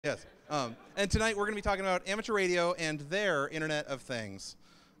Yes. And tonight we're going to be talking about amateur radio and their Internet of Things.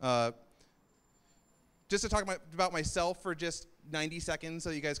 Just to talk about myself for just 90 seconds so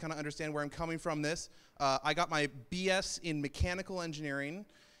you guys kind of understand where I'm coming from this. I got my BS in mechanical engineering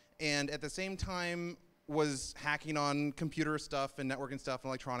and at the same time was hacking on computer stuff and networking stuff and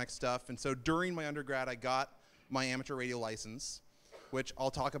electronic stuff. And so during my undergrad I got my amateur radio license, which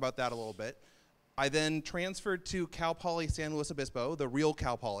I'll talk about that a little bit. I then transferred to Cal Poly San Luis Obispo, the real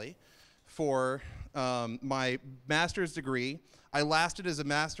Cal Poly, for my master's degree. I lasted as a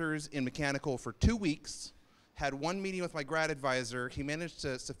master's in mechanical for 2 weeks, had one meeting with my grad advisor. He managed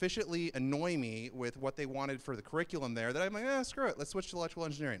to sufficiently annoy me with what they wanted for the curriculum there that I'm like, screw it, let's switch to electrical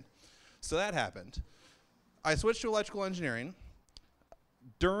engineering. So that happened. I switched to electrical engineering.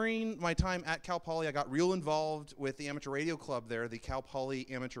 During my time at Cal Poly, I got real involved with the amateur radio club there, the Cal Poly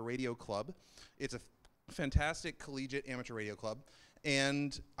Amateur Radio Club. It's a fantastic collegiate amateur radio club.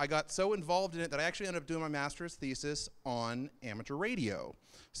 And I got so involved in it that I actually ended up doing my master's thesis on amateur radio.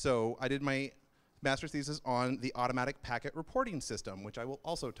 So I did my master's thesis on the automatic packet reporting system, which I will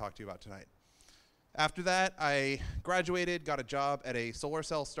also talk to you about tonight. After that, I graduated, got a job at a solar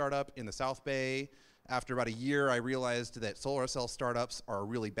cell startup in the South Bay. After about a year, I realized that solar cell startups are a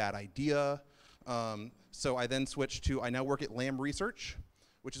really bad idea. So I then switched to, I now work at Lam Research,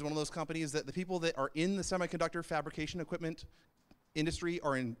 which is one of those companies that the people that are in the semiconductor fabrication equipment industry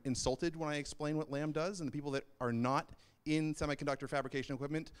are insulted when I explain what Lam does, and the people that are not in semiconductor fabrication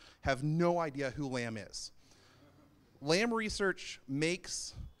equipment have no idea who Lam is. Lam Research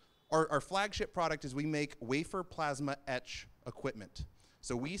makes, our flagship product is we make wafer plasma etch equipment.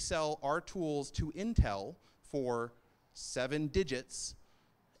 So we sell our tools to Intel for 7 digits,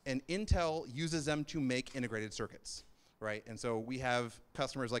 and Intel uses them to make integrated circuits, right? And so we have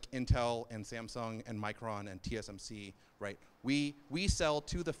customers like Intel and Samsung and Micron and TSMC, right? We sell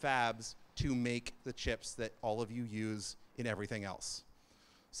to the fabs to make the chips that all of you use in everything else.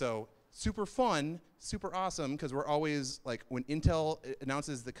 So super fun, super awesome, because we're always, like, when Intel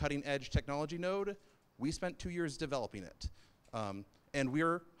announces the cutting edge technology node, we spent 2 years developing it. And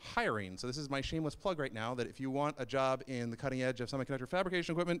we're hiring. So this is my shameless plug right now that if you want a job in the cutting edge of semiconductor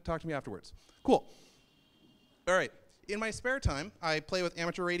fabrication equipment, talk to me afterwards. Cool. All right. In my spare time, I play with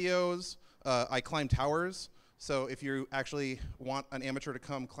amateur radios. I climb towers. So if you actually want an amateur to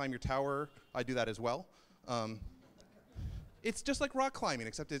come climb your tower, I do that as well. It's just like rock climbing,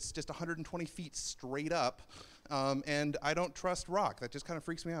 except it's just 120 feet straight up. And I don't trust rock. That just kind of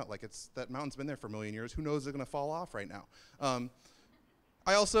freaks me out. Like, that mountain's been there for a million years. Who knows it's going to fall off right now?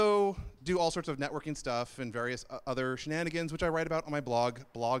 I also do all sorts of networking stuff and various other shenanigans, which I write about on my blog,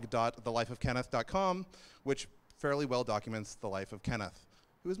 blog.thelifeofkenneth.com, which fairly well documents the life of Kenneth,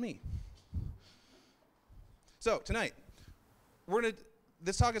 who is me. So tonight,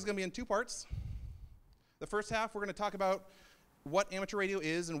 this talk is going to be in 2 parts. The first half, we're going to talk about what amateur radio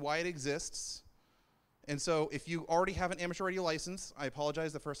is and why it exists. And so if you already have an amateur radio license, I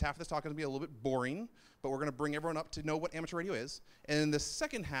apologize, the first half of this talk is going to be a little bit boring, but we're going to bring everyone up to know what amateur radio is. And in the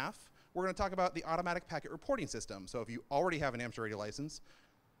second half, we're going to talk about the automatic packet reporting system. So if you already have an amateur radio license,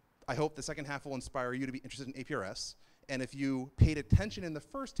 I hope the second half will inspire you to be interested in APRS. And if you paid attention in the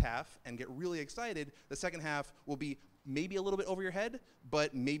first half and get really excited, the second half will be maybe a little bit over your head,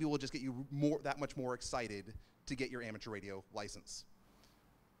 but maybe we'll just get you that much more excited to get your amateur radio license.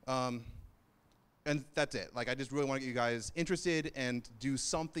 And that's it. Like, I just really want to get you guys interested and do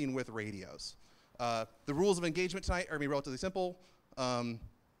something with radios. The rules of engagement tonight are going to be relatively simple.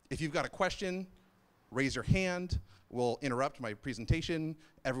 If you've got a question, raise your hand. We'll interrupt my presentation.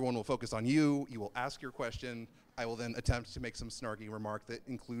 Everyone will focus on you. You will ask your question. I will then attempt to make some snarky remark that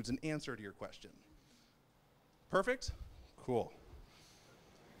includes an answer to your question. Perfect? Cool.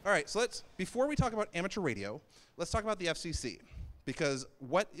 All right, so before we talk about amateur radio, let's talk about the FCC. Because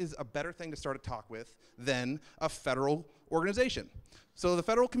what is a better thing to start a talk with than a federal organization? So the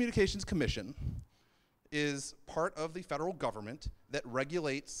Federal Communications Commission is part of the federal government that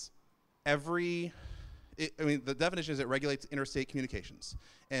regulates the definition is it regulates interstate communications.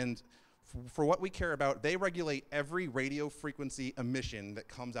 And for what we care about, they regulate every radio frequency emission that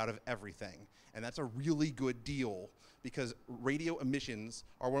comes out of everything. And that's a really good deal because radio emissions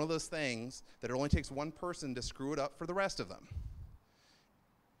are one of those things that it only takes one person to screw it up for the rest of them.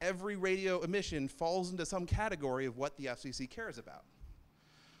 Every radio emission falls into some category of what the FCC cares about.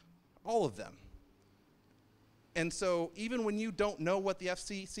 All of them. And so even when you don't know what the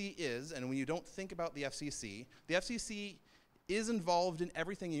FCC is, and when you don't think about the FCC is involved in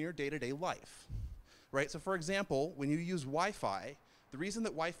everything in your day-to-day life, right? So for example, when you use Wi-Fi, the reason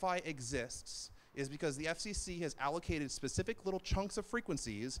that Wi-Fi exists is because the FCC has allocated specific little chunks of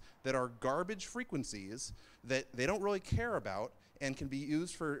frequencies that are garbage frequencies that they don't really care about and can be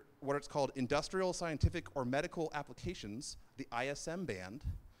used for what it's called industrial, scientific, or medical applications, the ISM band,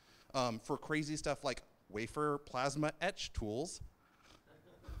 for crazy stuff like wafer plasma etch tools.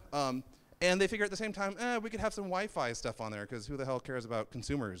 And they figure at the same time, we could have some Wi-Fi stuff on there, because who the hell cares about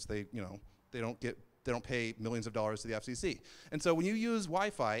consumers? They don't pay millions of dollars to the FCC. And so when you use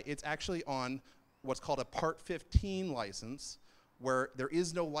Wi-Fi, it's actually on what's called a Part 15 license, where there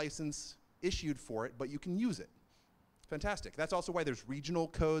is no license issued for it, but you can use it. Fantastic. That's also why there's regional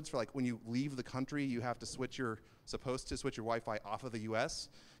codes for, like, when you leave the country, you have to supposed to switch your Wi-Fi off of the US.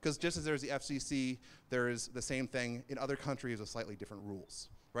 Because just as there's the FCC, there is the same thing in other countries with slightly different rules,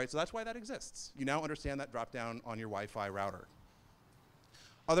 right? So that's why that exists. You now understand that drop down on your Wi-Fi router.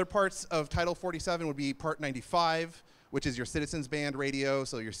 Other parts of Title 47 would be Part 95, which is your citizens band radio,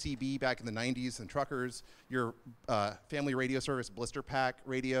 so your CB back in the 90s and truckers, your family radio service blister pack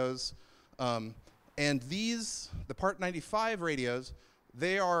radios. And these, the Part 95 radios,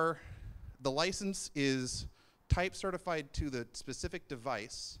 the license is type certified to the specific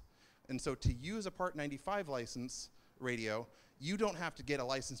device. And so to use a Part 95 license radio, you don't have to get a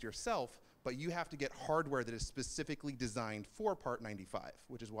license yourself, but you have to get hardware that is specifically designed for Part 95,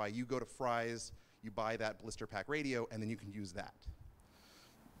 which is why you go to Fry's, you buy that blister pack radio, and then you can use that.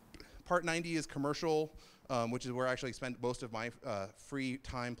 Part 90 is commercial, which is where I actually spend most of my free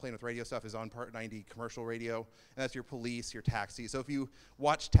time playing with radio stuff, is on Part 90 commercial radio. And that's your police, your taxi. So if you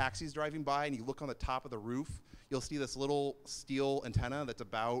watch taxis driving by and you look on the top of the roof, you'll see this little steel antenna that's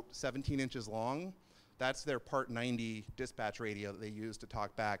about 17 inches long. That's their Part 90 dispatch radio that they use to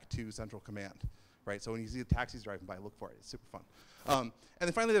talk back to Central Command, right? So when you see the taxis driving by, look for it. It's super fun. And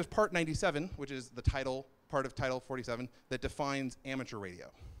then finally, there's Part 97, which is the part of Title 47 that defines amateur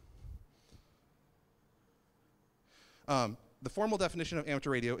radio. The formal definition of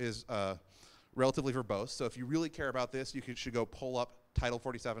amateur radio is relatively verbose. So if you really care about this, you should go pull up Title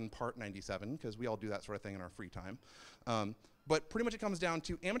 47, Part 97, because we all do that sort of thing in our free time. But pretty much it comes down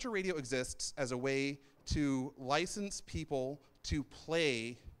to amateur radio exists as a way to license people to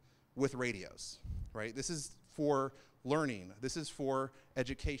play with radios, right? This is for learning. This is for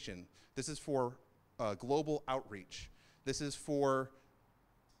education. This is for global outreach. This is for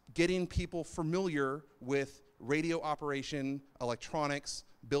getting people familiar with radio operation, electronics,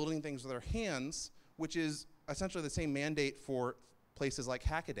 building things with their hands, which is essentially the same mandate for places like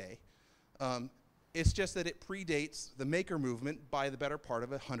Hackaday. It's just that it predates the maker movement by the better part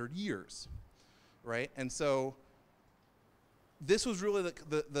of 100 years, right? And so this was really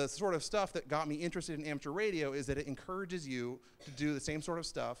the sort of stuff that got me interested in amateur radio, is that it encourages you to do the same sort of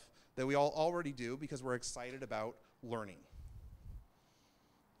stuff that we all already do because we're excited about learning.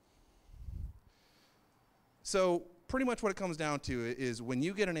 So pretty much what it comes down to is when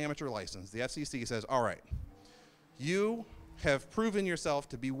you get an amateur license, the FCC says, all right, you have proven yourself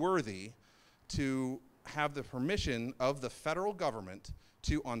to be worthy to have the permission of the federal government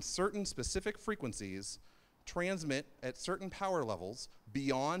to, on certain specific frequencies, transmit at certain power levels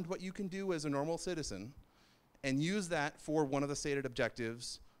beyond what you can do as a normal citizen, and use that for one of the stated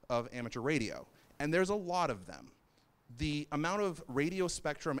objectives of amateur radio. And there's a lot of them. The amount of radio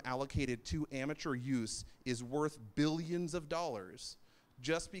spectrum allocated to amateur use is worth billions of dollars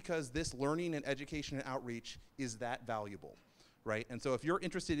just because this learning and education and outreach is that valuable, right? And so if you're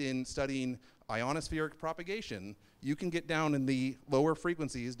interested in studying ionospheric propagation, you can get down in the lower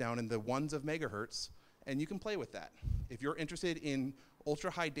frequencies, down in the ones of megahertz, and you can play with that. If you're interested in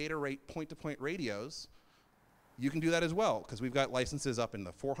ultra-high data rate point-to-point radios, you can do that as well, because we've got licenses up in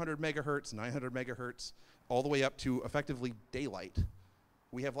the 400 megahertz, 900 megahertz, all the way up to effectively daylight.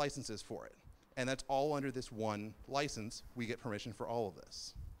 We have licenses for it. And that's all under this one license. We get permission for all of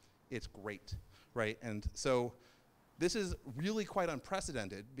this. It's great, right? And so this is really quite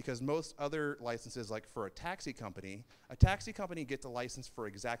unprecedented, because most other licenses, like for a taxi company gets a license for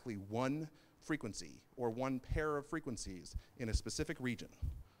exactly one frequency or one pair of frequencies in a specific region.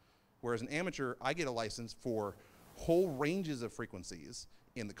 Whereas an amateur, I get a license for whole ranges of frequencies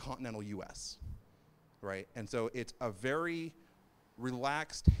in the continental US, right? And so it's a very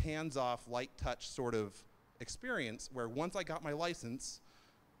relaxed, hands-off, light touch sort of experience where once I got my license,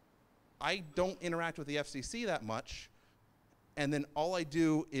 I don't interact with the FCC that much, and then all I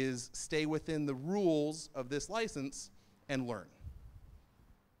do is stay within the rules of this license and learn.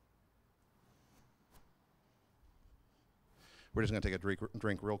 We're just gonna take a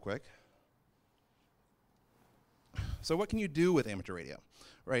drink real quick. So what can you do with amateur radio,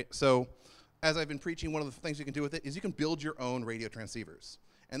 right? So as I've been preaching, one of the things you can do with it is you can build your own radio transceivers.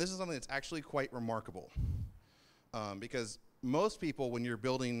 And this is something that's actually quite remarkable. Because most people, when you're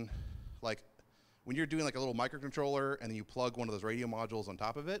building, when you're doing like a little microcontroller and then you plug one of those radio modules on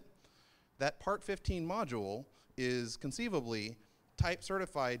top of it, that Part 15 module is conceivably type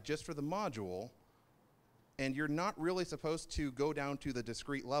certified just for the module, and you're not really supposed to go down to the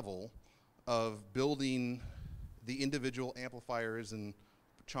discrete level of building the individual amplifiers and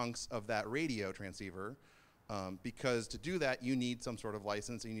chunks of that radio transceiver, because to do that you need some sort of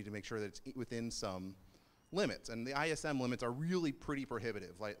license, and you need to make sure that it's within some limits. And the ISM limits are really pretty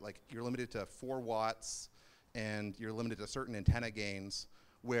prohibitive. Like you're limited to 4 watts, and you're limited to certain antenna gains,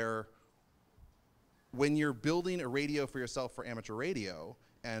 where when you're building a radio for yourself for amateur radio,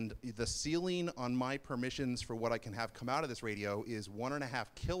 and the ceiling on my permissions for what I can have come out of this radio is 1.5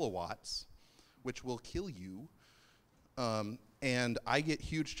 kilowatts, which will kill you, and I get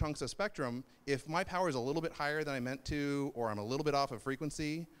huge chunks of spectrum. If my power is a little bit higher than I meant to, or I'm a little bit off of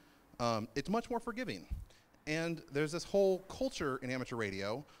frequency, it's much more forgiving. And there's this whole culture in amateur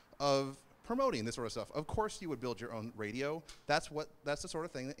radio of promoting this sort of stuff. Of course you would build your own radio. That's the sort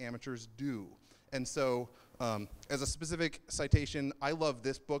of thing that amateurs do. And so, as a specific citation, I love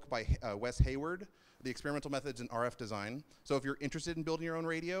this book by Wes Hayward, The Experimental Methods in RF Design. So if you're interested in building your own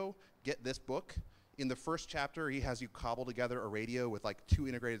radio, get this book. In the first chapter, he has you cobble together a radio with like 2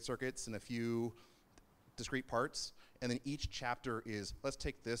 integrated circuits and a few discrete parts. And then each chapter is, let's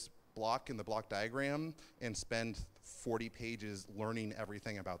take this block in the block diagram and spend 40 pages learning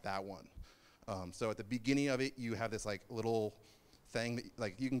everything about that one. So at the beginning of it, you have this like little thing that,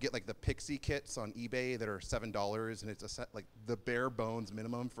 like, you can get like the Pixie kits on eBay that are $7, and it's a set, like the bare bones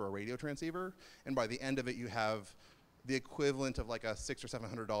minimum for a radio transceiver. And by the end of it, you have the equivalent of like a $600 or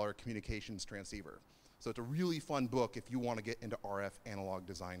 $700 communications transceiver. So it's a really fun book if you want to get into RF analog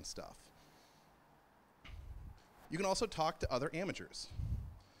design stuff. You can also talk to other amateurs,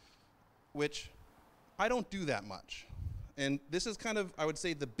 which I don't do that much. And this is kind of, I would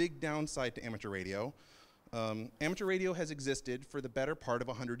say, the big downside to amateur radio. Amateur radio has existed for the better part of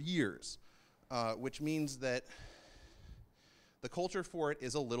 100 years, which means that the culture for it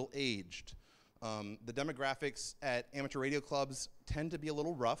is a little aged. The demographics at amateur radio clubs tend to be a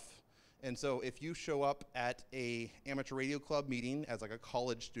little rough, and so if you show up at a amateur radio club meeting as like a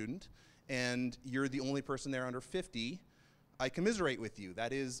college student and you're the only person there under 50, I commiserate with you.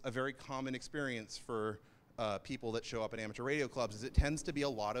 That is a very common experience for people that show up at amateur radio clubs, is it tends to be a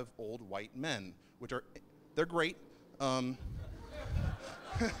lot of old white men, which are, they're great.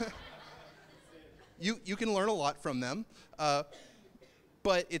 You can learn a lot from them,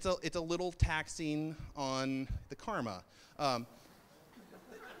 but it's a little taxing on the karma.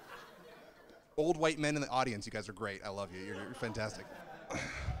 Old white men in the audience, you guys are great. I love you. You're fantastic.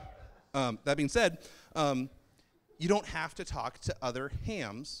 That being said, you don't have to talk to other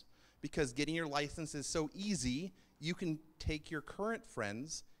hams, because getting your license is so easy. You can take your current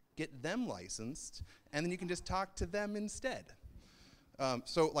friends, get them licensed, and then you can just talk to them instead.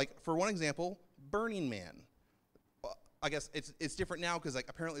 So like for one example, Burning Man. I guess it's different now because like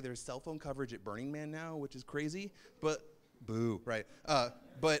apparently there's cell phone coverage at Burning Man now, which is crazy, but boo, right?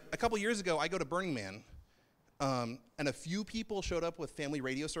 But a couple years ago, I go to Burning Man, and a few people showed up with family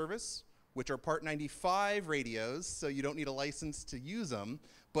radio service, which are Part 95 radios, so you don't need a license to use them,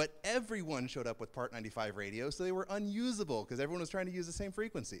 but everyone showed up with Part 95 radios, so they were unusable because everyone was trying to use the same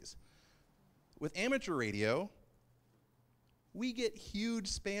frequencies. With amateur radio, we get huge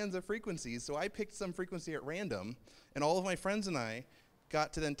spans of frequencies, so I picked some frequency at random, and all of my friends and I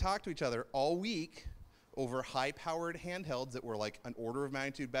got to then talk to each other all week over high-powered handhelds that were like an order of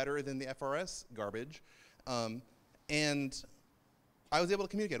magnitude better than the FRS garbage, and I was able to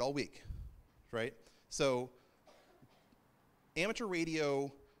communicate all week, right? So amateur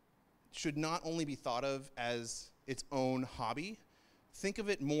radio should not only be thought of as its own hobby, think of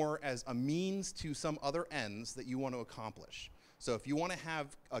it more as a means to some other ends that you want to accomplish. So if you want to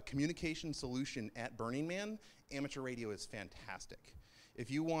have a communication solution at Burning Man, amateur radio is fantastic. If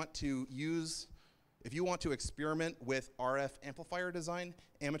you want to experiment with RF amplifier design,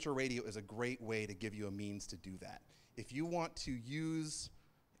 amateur radio is a great way to give you a means to do that. If you want to use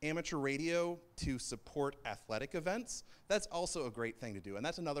amateur radio to support athletic events, that's also a great thing to do. And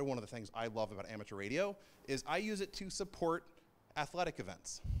that's another one of the things I love about amateur radio, is I use it to support athletic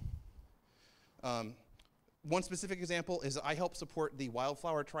events. One specific example is I help support the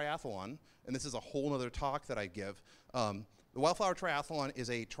Wildflower Triathlon, and this is a whole other talk that I give. The Wildflower Triathlon is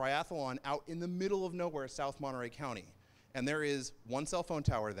a triathlon out in the middle of nowhere, South Monterey County. And there is one cell phone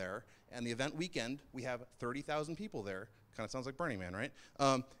tower there, and the event weekend, we have 30,000 people there Kind of sounds like Burning Man, right?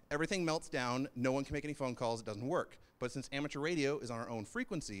 Everything melts down, no one can make any phone calls, it doesn't work. But since amateur radio is on our own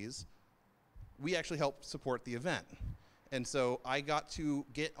frequencies, we actually help support the event. And so I got to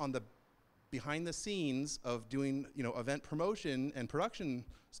get on the behind the scenes of doing, event promotion and production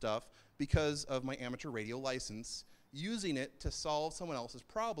stuff because of my amateur radio license, using it to solve someone else's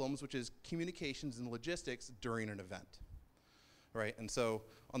problems, which is communications and logistics during an event, right? And so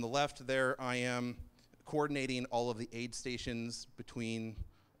on the left there, I am coordinating all of the aid stations between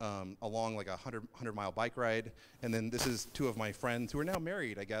along like a 100-mile bike ride. And then this is two of my friends who are now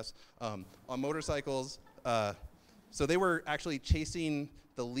married, I guess, on motorcycles. So they were actually chasing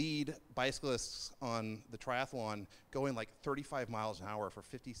the lead bicyclists on the triathlon, going like 35 miles an hour for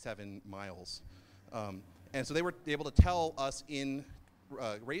 57 miles. And so they were able to tell us in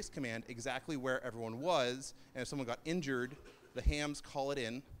race command exactly where everyone was, and if someone got injured, the hams call it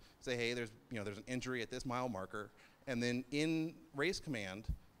in, say, hey, there's an injury at this mile marker, and then in race command,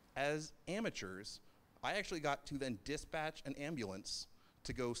 as amateurs, I actually got to then dispatch an ambulance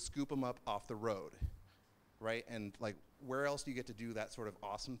to go scoop them up off the road, right? And like, where else do you get to do that sort of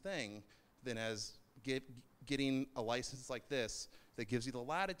awesome thing than as getting a license like this that gives you the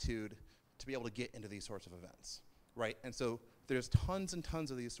latitude to be able to get into these sorts of events, right? And so there's tons and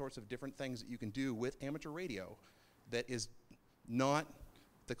tons of these sorts of different things that you can do with amateur radio that is not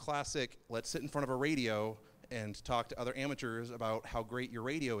the classic, let's sit in front of a radio and talk to other amateurs about how great your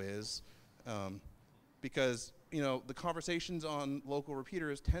radio is, because the conversations on local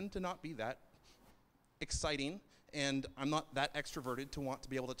repeaters tend to not be that exciting, and I'm not that extroverted to want to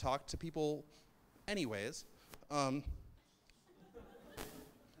be able to talk to people anyways.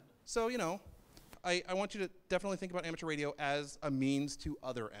 So, I want you to definitely think about amateur radio as a means to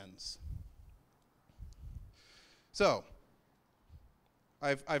other ends. So,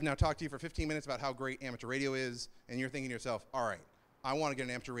 I've now talked to you for 15 minutes about how great amateur radio is, and you're thinking to yourself, all right, I want to get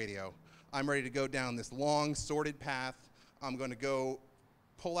an amateur radio. I'm ready to go down this long, sordid path. I'm going to go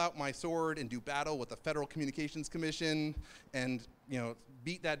pull out my sword and do battle with the Federal Communications Commission and,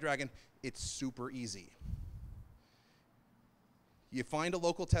 beat that dragon. It's super easy. You find a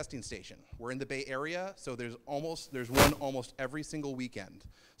local testing station. We're in the Bay Area, so there's one almost every single weekend.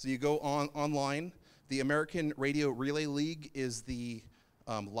 So you go online. The American Radio Relay League is the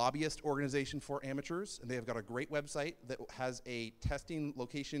lobbyist organization for amateurs, and they have got a great website that has a testing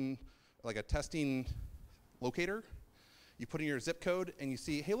location, like a testing locator. You put in your zip code and you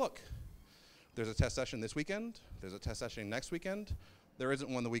see, hey, look, there's a test session this weekend, there's a test session next weekend, there isn't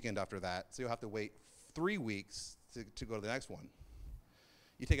one the weekend after that, so you'll have to wait 3 weeks to go to the next one.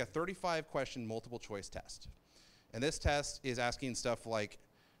 You take a 35-question multiple choice test, and this test is asking stuff like,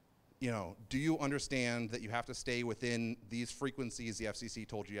 do you understand that you have to stay within these frequencies the FCC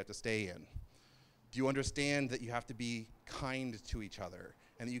told you have to stay in? Do you understand that you have to be kind to each other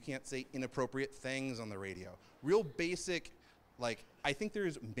and that you can't say inappropriate things on the radio? Real basic, like, I think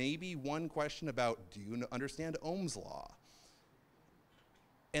there's maybe one question about, do you understand Ohm's law?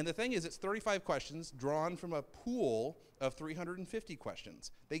 And the thing is, it's 35 questions drawn from a pool of 350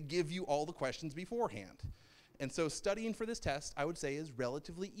 questions. They give you all the questions beforehand. And so studying for this test, I would say, is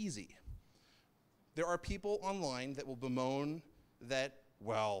relatively easy. There are people online that will bemoan that,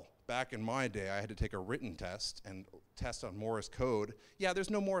 well, back in my day, I had to take a written test and test on Morse code. Yeah,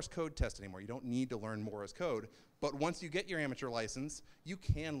 there's no Morse code test anymore. You don't need to learn Morse code. But once you get your amateur license, you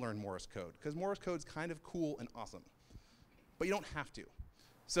can learn Morse code, because Morse code's kind of cool and awesome. But you don't have to.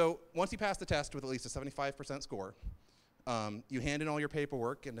 So once you pass the test with at least a 75% score, you hand in all your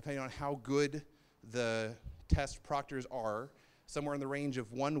paperwork, and depending on how good the test proctors are, somewhere in the range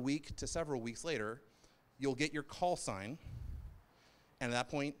of 1 week to several weeks later, you'll get your call sign, and at that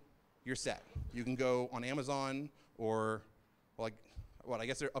point, you're set. You can go on Amazon or, I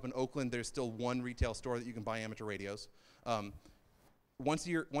guess they're up in Oakland, there's still one retail store that you can buy amateur radios. Once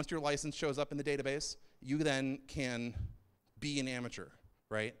your license shows up in the database, you then can be an amateur,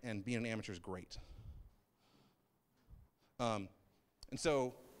 right? And being an amateur is great. And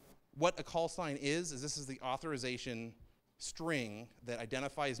so what a call sign is this is the authorization string that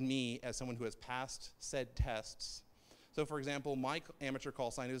identifies me as someone who has passed said tests. So for example, my amateur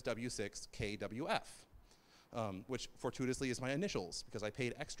call sign is W6KWF, which fortuitously is my initials because I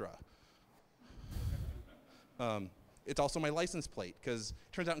paid extra. It's also my license plate, because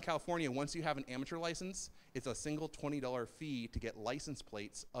it turns out in California, once you have an amateur license, it's a single $20 fee to get license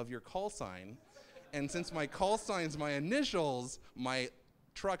plates of your call sign. And since my call sign's my initials, my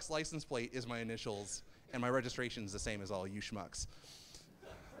truck's license plate is my initials, and my registration's the same as all you schmucks.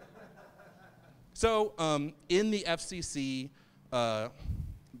 So in the FCC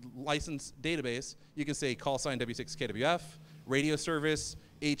license database, you can say call sign W6KWF, radio service,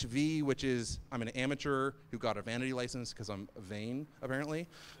 HV, which is I'm an amateur who got a vanity license because I'm vain, apparently.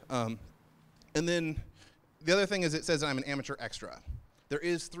 And then the other thing is it says that I'm an amateur extra. There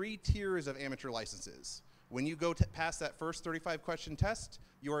is 3 tiers of amateur licenses. When you go past that first 35-question test,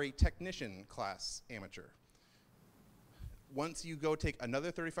 you are a technician class amateur. Once you go take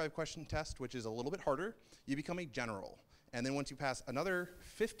another 35-question test, which is a little bit harder, you become a general. And then once you pass another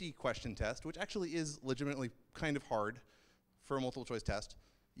 50-question test, which actually is legitimately kind of hard for a multiple choice test,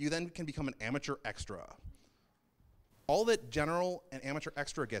 you then can become an amateur extra. All that general and amateur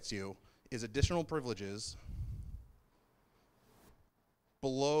extra gets you is additional privileges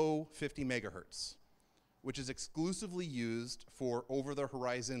below 50 megahertz, which is exclusively used for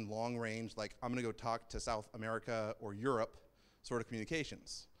over-the-horizon, long-range, like I'm gonna go talk to South America or Europe sort of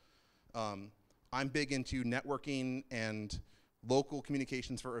communications. I'm big into networking and local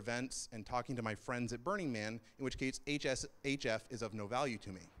communications for events and talking to my friends at Burning Man, in which case HF is of no value to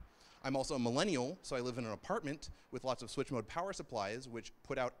me. I'm also a millennial, so I live in an apartment with lots of switch mode power supplies, which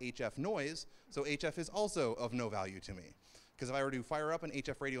put out HF noise, so HF is also of no value to me. Because if I were to fire up an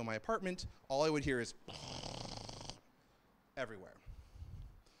HF radio in my apartment, all I would hear is everywhere.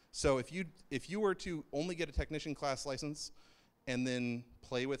 So if you were to only get a technician class license and then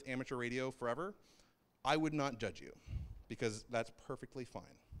play with amateur radio forever, I would not judge you, because that's perfectly fine.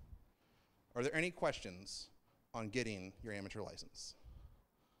 Are there any questions on getting your amateur license?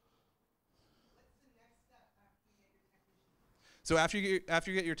 What's the next step after you get your technician? So after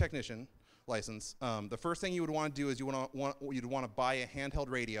you get your technician license, the first thing you would want to do is you'd want to buy a handheld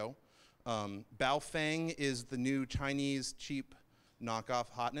radio. Baofeng is the new Chinese cheap knockoff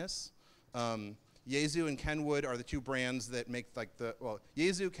hotness. Yaesu and Kenwood are the 2 brands that make like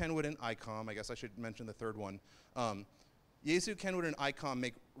Yaesu, Kenwood, and ICOM. I guess I should mention the third one. Yaesu, Kenwood, and ICOM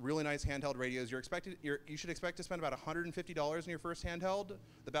make really nice handheld radios. You should expect to spend about $150 in your first handheld.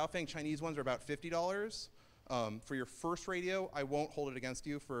 The Baofeng Chinese ones are about $50. For your first radio, I won't hold it against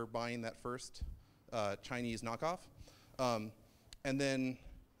you for buying that first Chinese knockoff. And then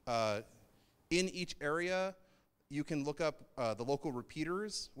in each area, you can look up the local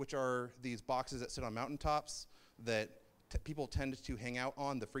repeaters, which are these boxes that sit on mountaintops that people tend to hang out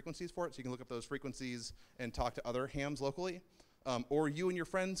on the frequencies for it. So you can look up those frequencies and talk to other hams locally. Or you and your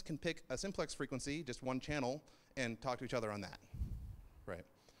friends can pick a simplex frequency, just one channel, and talk to each other on that. Right.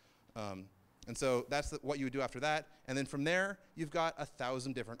 And so that's what you would do after that. And then from there, you've got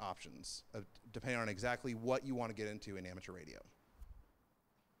 1,000 different options, depending on exactly what you want to get into in amateur radio.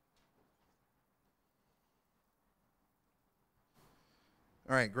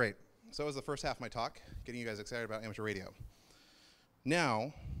 All right, great. So that was the first half of my talk, getting you guys excited about amateur radio.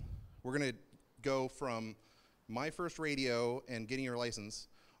 Now, we're going to go from my first radio and getting your license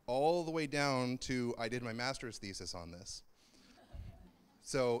all the way down to I did my master's thesis on this.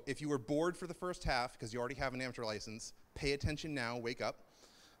 So if you were bored for the first half, because you already have an amateur license, pay attention now, wake up.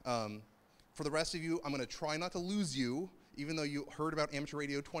 For the rest of you, I'm going to try not to lose you, even though you heard about amateur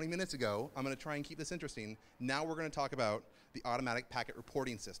radio 20 minutes ago. I'm going to try and keep this interesting. Now we're going to talk about the automatic packet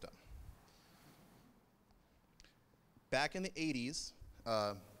reporting system. Back in the 80s,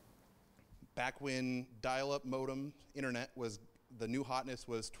 back when dial-up modem internet was, the new hotness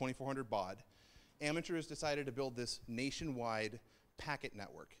was 2400 baud, amateurs decided to build this nationwide packet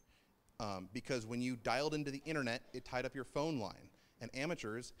network. Because when you dialed into the internet, it tied up your phone line. And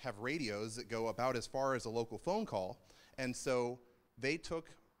amateurs have radios that go about as far as a local phone call. And so they took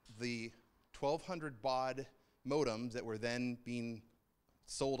the 1200 baud modems that were then being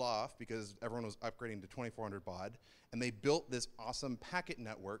sold off because everyone was upgrading to 2400 baud, and they built this awesome packet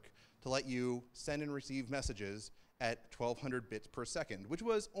network to let you send and receive messages at 1200 bits per second, which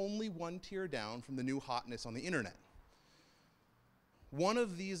was only one tier down from the new hotness on the internet. One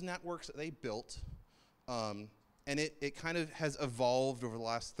of these networks that they built, and it kind of has evolved over the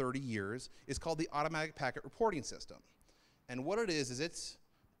last 30 years, is called the automatic packet reporting system. And what it is it's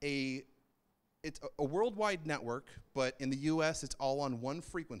a worldwide network, but in the US it's all on one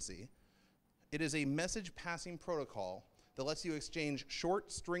frequency. It is a message passing protocol that lets you exchange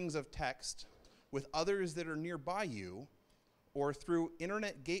short strings of text with others that are nearby you, or through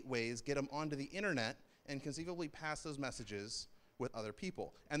internet gateways, get them onto the internet and conceivably pass those messages with other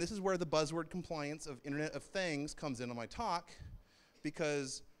people. And this is where the buzzword compliance of Internet of Things comes into my talk,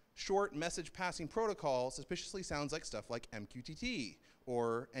 because short message passing protocol suspiciously sounds like stuff like MQTT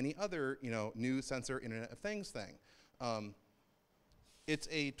or any other new sensor Internet of Things thing. It's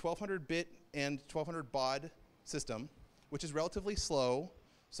a 1200 bit and 1200 baud system, which is relatively slow,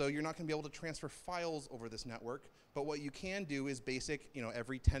 so you're not going to be able to transfer files over this network, But what you can do is basic,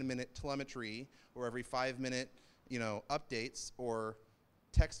 every 10-minute telemetry or every 5-minute, updates or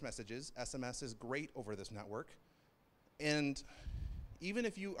text messages. SMS is great over this network. And even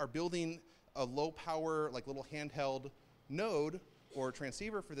if you are building a low power, like little handheld node or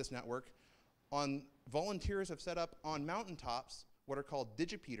transceiver for this network, volunteers have set up on mountaintops what are called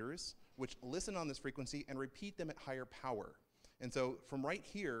digipeaters, which listen on this frequency and repeat them at higher power. And so from right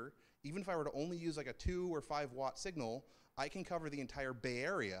here, even if I were to only use like a 2 or 5 watt signal, I can cover the entire Bay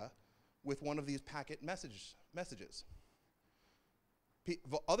Area with one of these packet messages.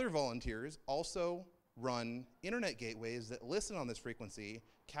 Other volunteers also run internet gateways that listen on this frequency,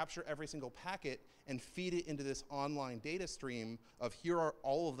 capture every single packet, and feed it into this online data stream of here are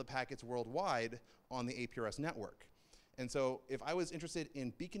all of the packets worldwide on the APRS network. And so if I was interested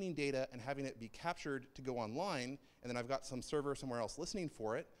in beaconing data and having it be captured to go online, and then I've got some server somewhere else listening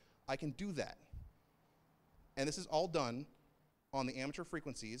for it, I can do that. And this is all done on the amateur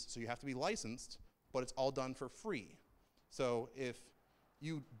frequencies, so you have to be licensed, but it's all done for free. So if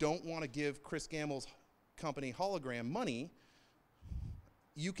you don't want to give Chris Gamble's company Hologram money,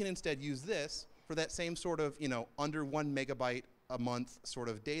 you can instead use this for that same sort of, under 1 megabyte a month sort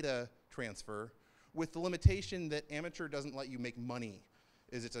of data transfer, with the limitation that amateur doesn't let you make money.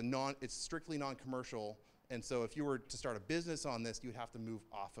 It's strictly non-commercial, and so if you were to start a business on this, you'd have to move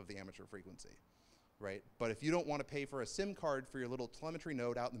off of the amateur frequency, right? But if you don't want to pay for a SIM card for your little telemetry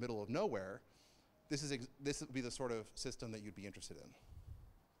node out in the middle of nowhere, this would be the sort of system that you'd be interested in.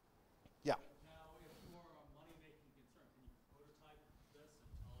 Yeah. Now, if you're a money-making concern, can you prototype this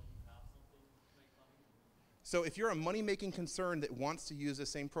until you have something to make money? So if you're a money-making concern that wants to use the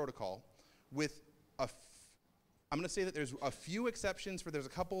same protocol, I'm going to say that there's a few exceptions there's a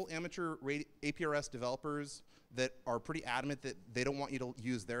couple amateur APRS developers that are pretty adamant that they don't want you to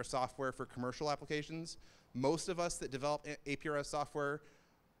use their software for commercial applications. Most of us that develop APRS software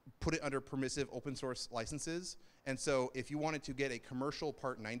put it under permissive open source licenses. And so if you wanted to get a commercial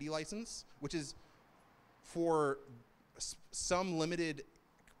Part 90 license, which is for some limited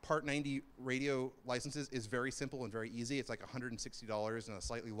Part 90 radio licenses is very simple and very easy. It's like $160 in a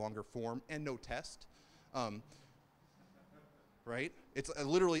slightly longer form and no test. Right? It's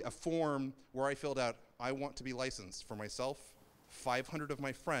literally a form where I filled out, I want to be licensed for myself, 500 of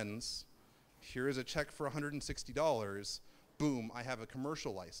my friends, here is a check for $160, boom, I have a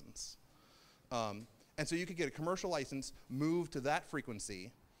commercial license. And so you could get a commercial license, move to that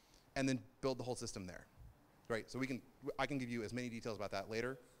frequency, and then build the whole system there. Right? So I can give you as many details about that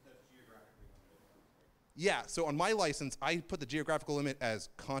later. That's geographically limited. Yeah, so on my license, I put the geographical limit as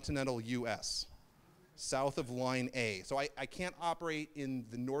continental US, south of line A. So I can't operate in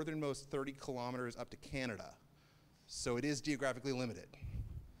the northernmost 30 kilometers up to Canada. So it is geographically limited.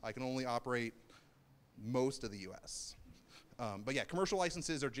 I can only operate most of the US. But yeah, commercial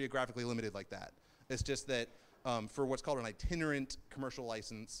licenses are geographically limited like that. It's just that for what's called an itinerant commercial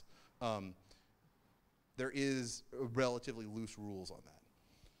license, there is relatively loose rules on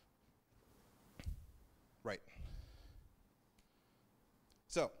that. Right.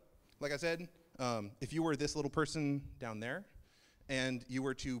 So, like I said, if you were this little person down there, and you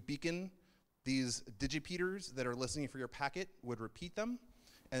were to beacon, these digipeaters that are listening for your packet would repeat them,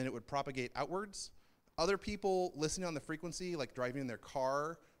 and then it would propagate outwards. Other people listening on the frequency, like driving in their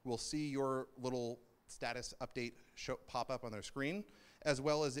car, will see your little status update pop up on their screen, as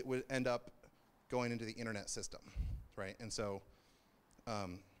well as it would end up going into the internet system, right? And so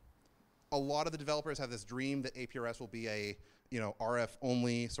a lot of the developers have this dream that APRS will be a RF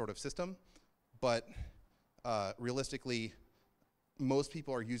only sort of system, but realistically, most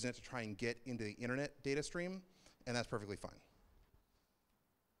people are using it to try and get into the internet data stream, and that's perfectly fine.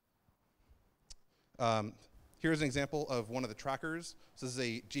 Here's an example of one of the trackers. So this is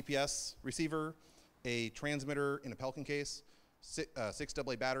a GPS receiver, a transmitter in a Pelican case, 6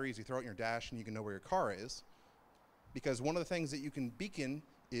 AA batteries. You throw it in your dash, and you can know where your car is. Because one of the things that you can beacon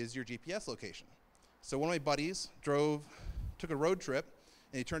is your GPS location. So one of my buddies took a road trip,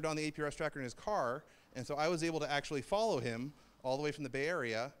 and he turned on the APRS tracker in his car, and so I was able to actually follow him all the way from the Bay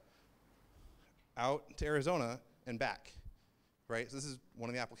Area out to Arizona and back, right? So this is one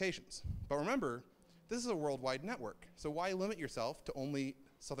of the applications. But remember, this is a worldwide network, so why limit yourself to only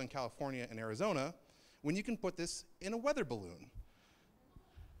Southern California and Arizona when you can put this in a weather balloon?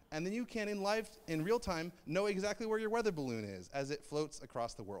 And then you can, in real time, know exactly where your weather balloon is as it floats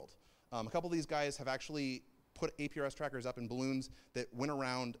across the world. A couple of these guys have actually put APRS trackers up in balloons that went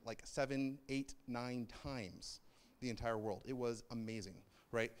around like 7, 8, 9 times the entire world. It was amazing,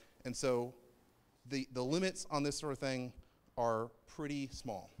 right? And so the limits on this sort of thing are pretty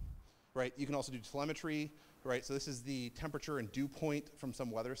small, right? You can also do telemetry. right? So this is the temperature and dew point from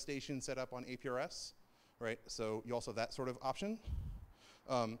some weather station set up on APRS, right? So you also have that sort of option.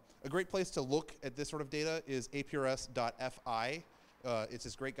 A great place to look at this sort of data is aprs.fi. It's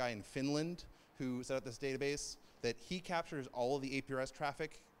this great guy in Finland who set up this database that he captures all of the APRS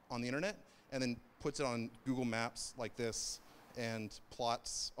traffic on the internet and then puts it on Google Maps like this and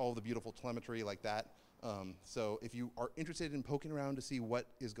plots all the beautiful telemetry like that. So if you are interested in poking around to see what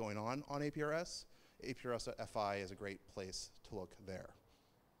is going on APRS, aprs.fi is a great place to look there.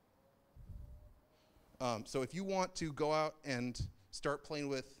 So if you want to go out and start playing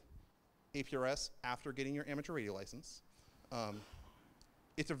with APRS after getting your amateur radio license,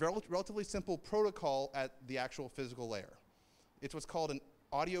 it's a relatively simple protocol at the actual physical layer. It's what's called an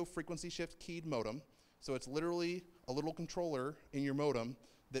audio frequency shift keyed modem. So it's literally a little controller in your modem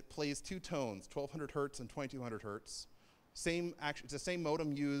that plays two tones, 1200 hertz and 2200 hertz. It's the same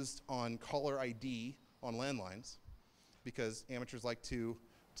modem used on caller ID on landlines because amateurs like to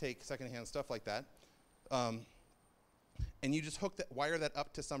take secondhand stuff like that. And you just wire that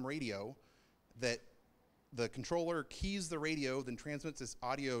up to some radio that the controller keys the radio, then transmits this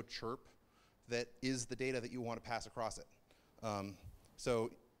audio chirp that is the data that you want to pass across it.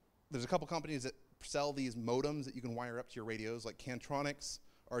 So there's a couple companies that sell these modems that you can wire up to your radios, like Cantronics,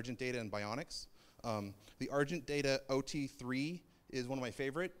 Argent Data, and Bionics. The Argent Data OT3 is one of my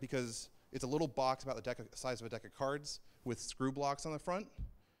favorite because it's a little box about the size of a deck of cards with screw blocks on the front,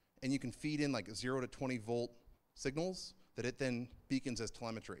 and you can feed in like 0 to 20 volt signals that it then beacons as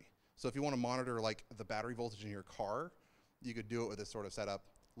telemetry. So if you want to monitor like the battery voltage in your car, you could do it with this sort of setup.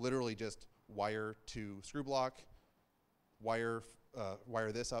 Literally just wire to screw block, wire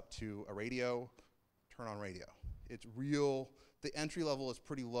this up to a radio, turn on radio. It's real. The entry level is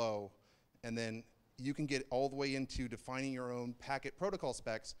pretty low, and then you can get all the way into defining your own packet protocol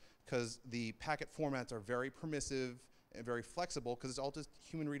specs because the packet formats are very permissive and very flexible because it's all just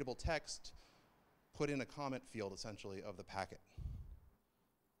human readable text put in a comment field essentially of the packet.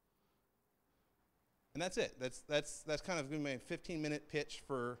 And that's it. That's kind of my 15-minute pitch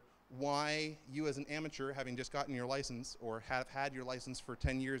for why you as an amateur, having just gotten your license or have had your license for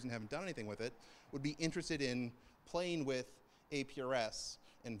 10 years and haven't done anything with it, would be interested in playing with APRS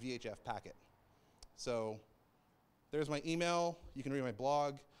and VHF packet. So there's my email. You can read my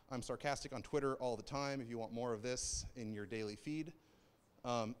blog. I'm sarcastic on Twitter all the time if you want more of this in your daily feed.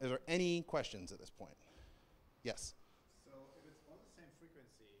 Is there any questions at this point? Yes? So if it's on the same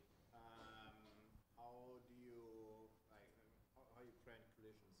frequency, how do you, how you prevent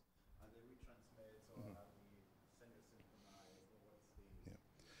collisions? Are they retransmits or are the sender synchronized or what's the... Yeah.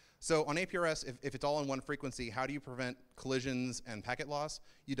 So on APRS, if it's all on one frequency, how do you prevent collisions and packet loss?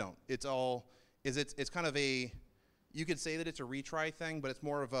 You don't. It's kind of a, you could say that it's a retry thing, but it's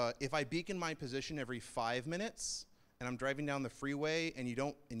more of a, if I beacon my position every 5 minutes and I'm driving down the freeway and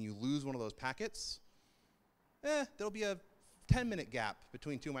you lose one of those packets, there'll be a 10-minute gap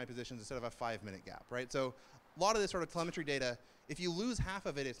between two of my positions instead of a 5-minute gap, right? So a lot of this sort of telemetry data, if you lose half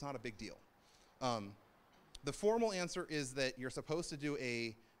of it, it's not a big deal. The formal answer is that you're supposed to do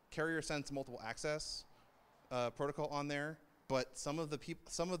a carrier sense multiple access protocol on there, but some of the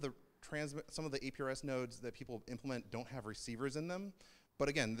APRS nodes that people implement don't have receivers in them. But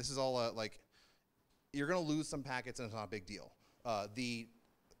again, this is all you're going to lose some packets and it's not a big deal. The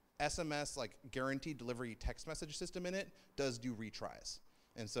SMS, like guaranteed delivery text message system in it, does do retries.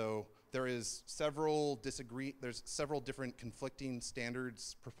 And so there's several different conflicting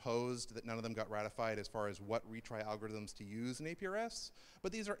standards proposed that none of them got ratified as far as what retry algorithms to use in APRS.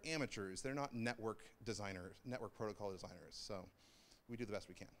 But these are amateurs. They're not network designers, network protocol designers. So we do the best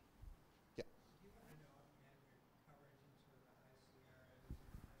we can. Yeah. Do you want to know if you had your coverage in sort of the high Sierras or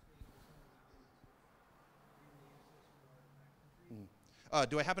actually in some of the mountains? Do you use this for backcountry?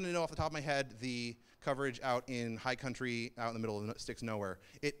 Do I happen to know off the top of my head the coverage out in high country, out in the middle of the sticks nowhere?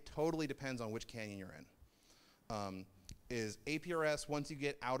 It totally depends on which canyon you're in. Is APRS, once you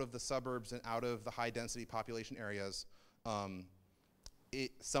get out of the suburbs and out of the high density population areas,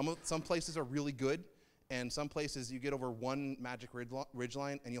 some places are really good, and some places you get over one magic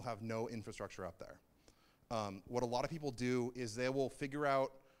ridgeline and you'll have no infrastructure up there. What a lot of people do is they will figure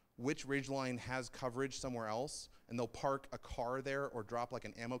out which ridgeline has coverage somewhere else, and they'll park a car there or drop like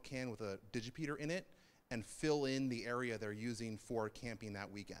an ammo can with a digipeater in it and fill in the area they're using for camping that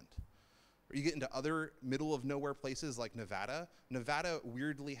weekend. Or you get into other middle of nowhere places like Nevada. Nevada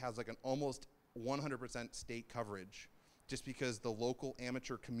weirdly has like an almost 100% state coverage just because the local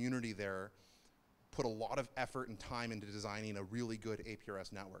amateur community there put a lot of effort and time into designing a really good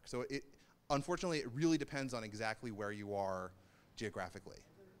APRS network. So unfortunately, it really depends on exactly where you are geographically.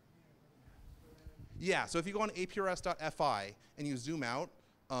 Yeah, so if you go on aprs.fi and you zoom out,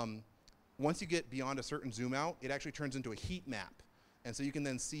 once you get beyond a certain zoom out, it actually turns into a heat map. And so you can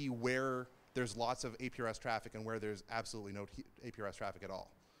then see where there's lots of APRS traffic and where there's absolutely no APRS traffic at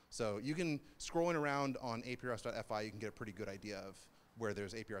all. So you can, scrolling around on aprs.fi, you can get a pretty good idea of where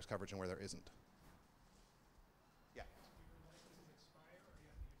there's APRS coverage and where there isn't. Yeah.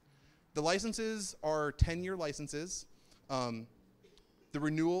 The licenses are 10-year licenses. The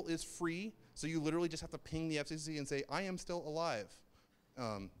renewal is free, so you literally just have to ping the FCC and say, I am still alive.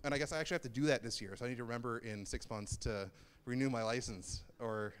 And I guess I actually have to do that this year, so I need to remember in 6 months to renew my license,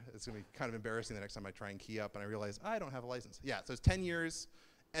 or it's going to be kind of embarrassing the next time I try and key up and I realize I don't have a license. Yeah, so it's 10 years.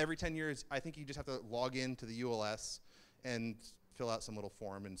 Every 10 years, I think you just have to log in to the ULS and fill out some little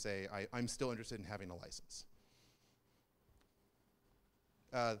form and say, I'm still interested in having a license.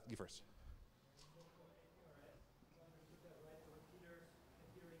 You first.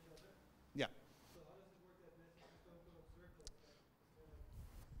 Yeah.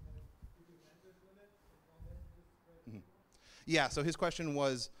 Yeah, so his question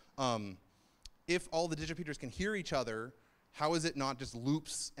was, if all the digitrepeaters can hear each other, how is it not just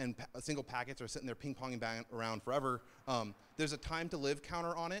loops and single packets are sitting there ping-ponging around forever? There's a time to live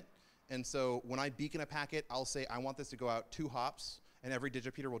counter on it, and so when I beacon a packet, I'll say I want this to go out 2 hops, and every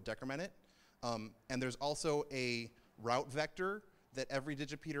digitrepeater will decrement it. And there's also a route vector that every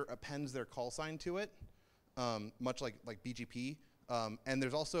digitrepeater appends their call sign to it, much like BGP. And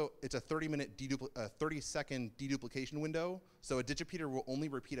there's also, it's a 30-second deduplication window, so a digitrepeater will only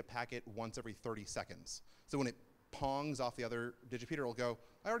repeat a packet once every 30 seconds. So when it pongs off the other digitrepeater, it'll go,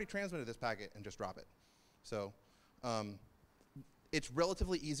 I already transmitted this packet, and just drop it. So it's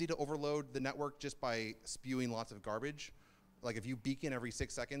relatively easy to overload the network just by spewing lots of garbage. Like if you beacon every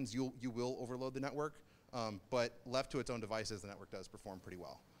 6 seconds, you will overload the network. But left to its own devices, the network does perform pretty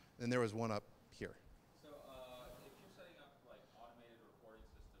well. And there was one up here. So if you're setting up like automated reporting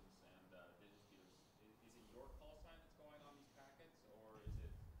systems and digitrepeaters, is it your call sign that's going on these packets, or is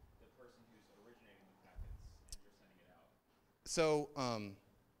it the person who's originating the packets and you're sending it out? So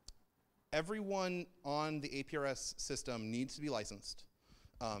everyone on the APRS system needs to be licensed.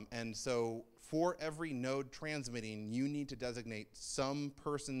 And so for every node transmitting, you need to designate some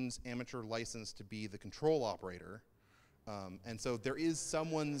person's amateur license to be the control operator. And so there is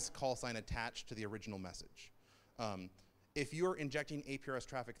someone's call sign attached to the original message. If you're injecting APRS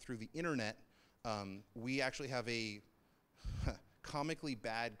traffic through the internet, we actually have a comically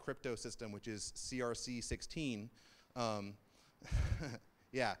bad crypto system, which is CRC16.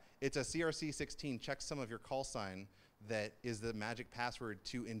 Yeah, it's a CRC16 checksum of your call sign that is the magic password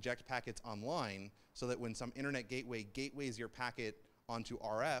to inject packets online, so that when some internet gateway gateways your packet onto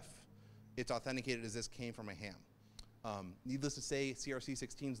RF, it's authenticated as this came from a ham. Needless to say,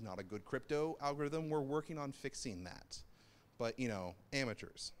 CRC16 is not a good crypto algorithm. We're working on fixing that. But, you know,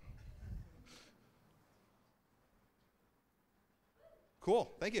 amateurs.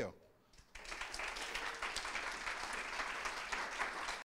 Cool, thank you.